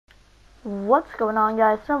What's going on,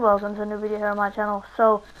 guys, and welcome to a new video here on my channel.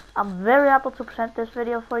 So I'm very happy to present this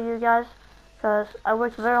video for you guys because I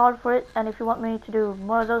worked very hard for it, and if you want me to do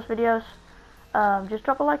more of those videos, just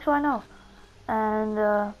drop a like so I know.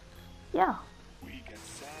 And yeah.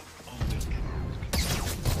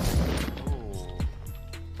 Ooh.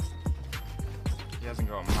 He hasn't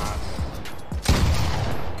got a mask.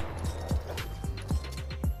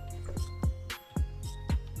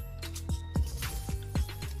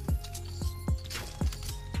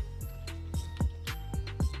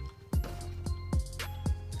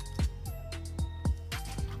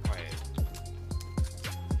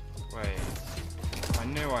 Wait. I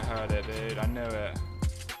knew I heard it, dude. I knew it.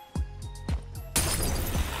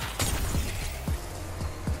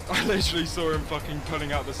 I literally saw him fucking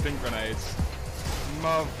pulling out the stink grenades.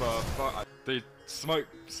 Motherfucker. Dude, smoke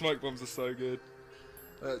bombs are so good.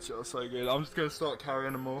 They're just so good. I'm just gonna start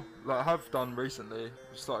carrying them more. Like I have done recently.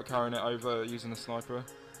 Just started carrying it over using a sniper.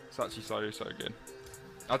 It's actually so good.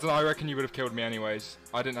 I don't know, I reckon you would have killed me anyways.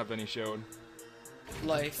 I didn't have any shield.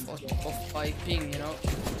 Life of piping, you know.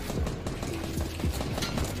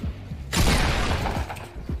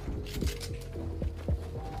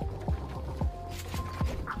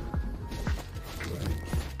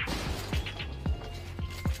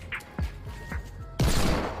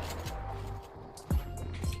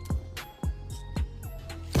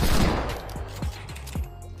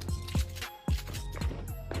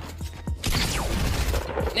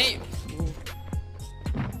 Nee!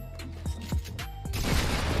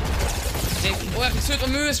 Oh, jeg fikk slutt å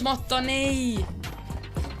musmatta, nei!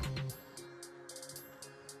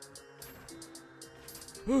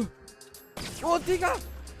 Oh, Digga!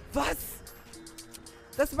 Was?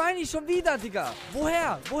 Das meine ich schon wieder, Digga!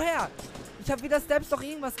 Woher? Woher? Ich habe wieder Steps doch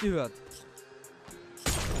irgendwas gehört.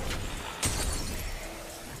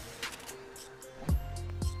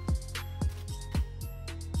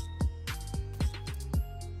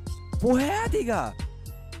 Woher, Digga?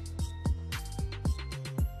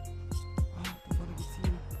 Oh, da vorne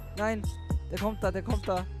gezielt. Nein, der kommt da, der kommt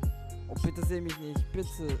da. Oh, bitte seh mich nicht.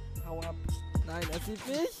 Bitte. Hau ab. Nein, er sieht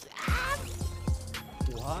mich. Ah!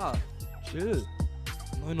 Oha. Chill.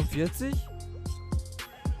 49?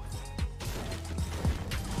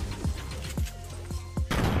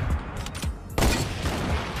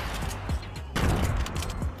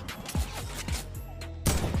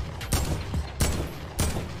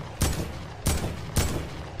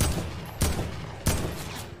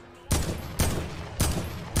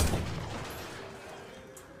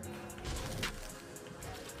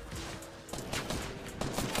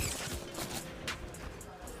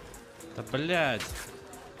 Да блять.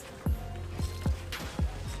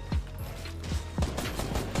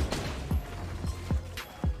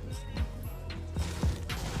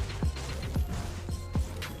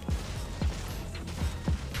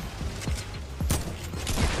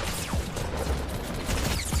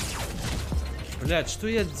 Блять, что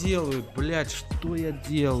я делаю? Блять, что я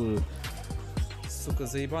делаю? Сука,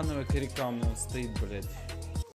 за ебаного коряка у меня стоит, блять.